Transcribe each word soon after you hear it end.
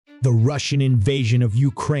The Russian invasion of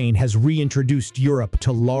Ukraine has reintroduced Europe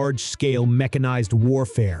to large-scale mechanized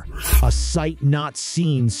warfare, a sight not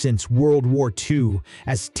seen since World War II.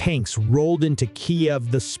 As tanks rolled into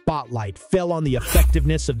Kiev, the spotlight fell on the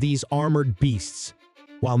effectiveness of these armored beasts.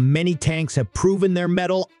 While many tanks have proven their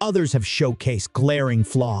mettle, others have showcased glaring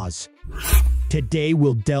flaws. Today,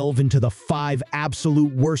 we'll delve into the 5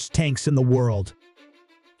 absolute worst tanks in the world.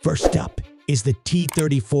 First up is the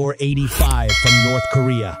T-34-85 from North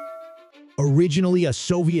Korea. Originally a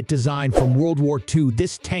Soviet design from World War II,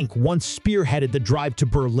 this tank once spearheaded the drive to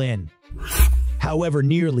Berlin. However,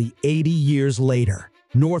 nearly 80 years later,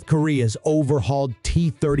 North Korea's overhauled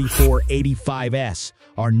T-34-85s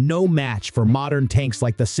are no match for modern tanks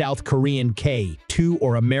like the South Korean K-2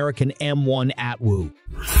 or American M1 Atwoo.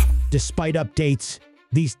 Despite updates,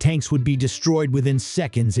 these tanks would be destroyed within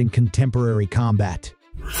seconds in contemporary combat.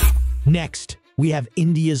 Next, we have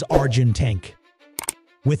India's Arjun tank.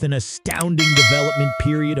 With an astounding development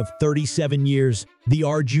period of 37 years, the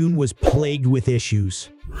Arjun was plagued with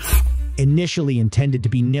issues. Initially intended to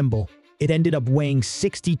be nimble, it ended up weighing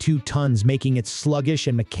 62 tons, making it sluggish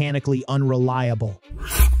and mechanically unreliable.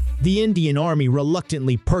 The Indian Army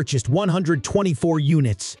reluctantly purchased 124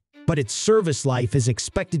 units, but its service life is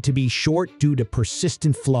expected to be short due to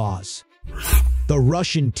persistent flaws. The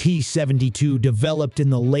Russian T-72, developed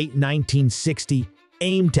in the late 1960s,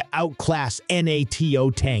 aimed to outclass NATO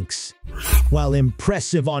tanks. While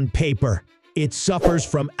impressive on paper, it suffers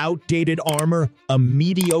from outdated armor, a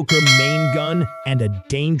mediocre main gun, and a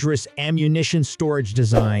dangerous ammunition storage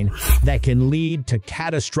design that can lead to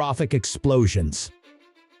catastrophic explosions.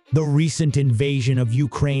 The recent invasion of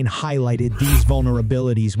Ukraine highlighted these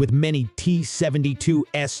vulnerabilities, with many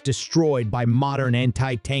T-72s destroyed by modern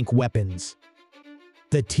anti-tank weapons.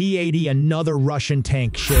 The T-80, another Russian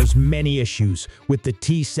tank, shares many issues with the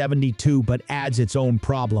T-72 but adds its own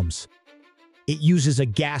problems. It uses a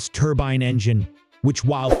gas turbine engine, which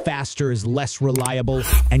while faster is less reliable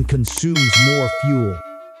and consumes more fuel.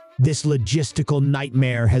 This logistical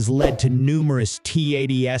nightmare has led to numerous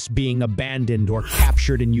T-80s being abandoned or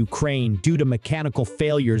captured in Ukraine due to mechanical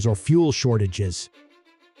failures or fuel shortages.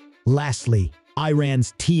 Lastly,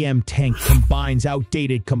 Iran's Tiam tank combines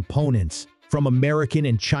outdated components from American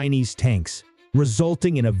and Chinese tanks,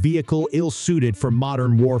 resulting in a vehicle ill-suited for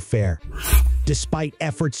modern warfare. Despite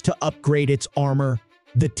efforts to upgrade its armor,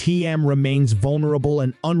 the Tiam remains vulnerable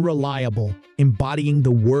and unreliable, embodying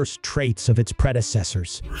the worst traits of its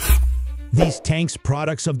predecessors. These tanks,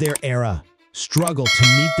 products of their era, struggle to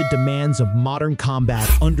meet the demands of modern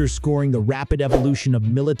combat, underscoring the rapid evolution of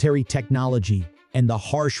military technology and the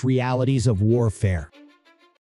harsh realities of warfare.